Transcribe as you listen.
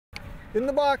In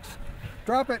the box.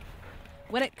 Drop it.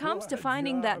 When it comes to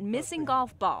finding that missing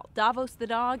golf ball, Davos the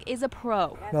dog is a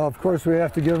pro. Now, of course, we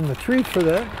have to give him the treat for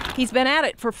that. He's been at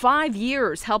it for 5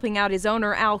 years, helping out his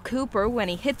owner, Al Cooper, when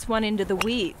he hits one into the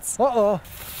weeds. Uh-oh.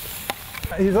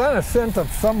 He's on a scent of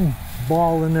some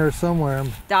ball in there somewhere.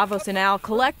 Davos and Al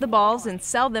collect the balls and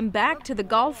sell them back to the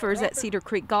golfers at Cedar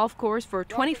Creek Golf Course for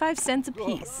 25 cents a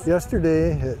piece.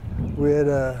 Yesterday, we had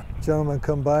a gentleman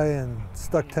come by and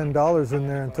stuck $10 in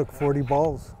there and took 40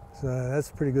 balls. So that's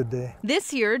a pretty good day.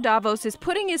 This year, Davos is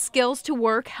putting his skills to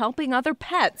work helping other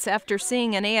pets after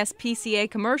seeing an ASPCA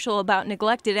commercial about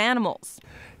neglected animals.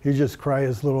 He'd just cry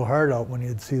his little heart out when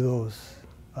he'd see those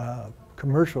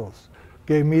commercials.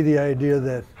 Gave me the idea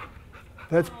that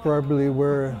that's probably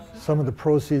where some of the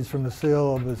proceeds from the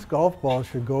sale of this golf ball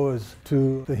should go, is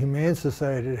to the Humane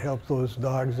Society to help those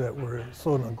dogs that were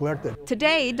so neglected.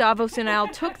 Today, Davos and Al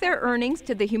took their earnings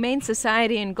to the Humane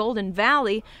Society in Golden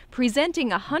Valley,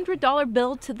 presenting a $100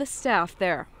 bill to the staff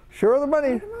there. Show her the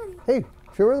money. Hey,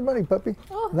 show her the money, puppy.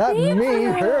 Oh, not me,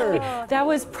 her. That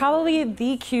was probably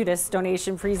the cutest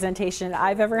donation presentation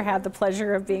I've ever had the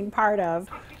pleasure of being part of.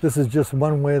 This is just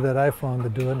one way that I found to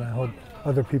do it, and I hope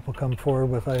other people come forward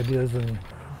with ideas and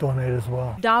donate as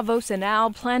well. Davos and Al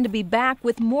plan to be back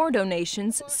with more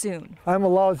donations soon. I'm a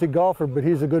lousy golfer, but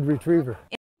he's a good retriever.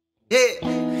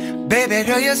 Yeah, baby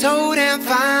girl, you're so damn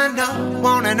fine, though.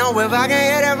 Wanna know if I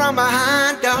can hit it from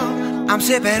behind, though. I'm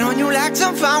sipping on you like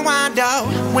some fine wine, though.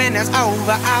 When it's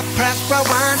over, I press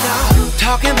rewind, though.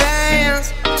 Talking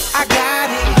bands, I got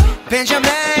it.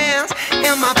 Benjamins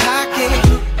in my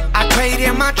pocket. I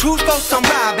traded my truth for some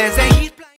robins, and he's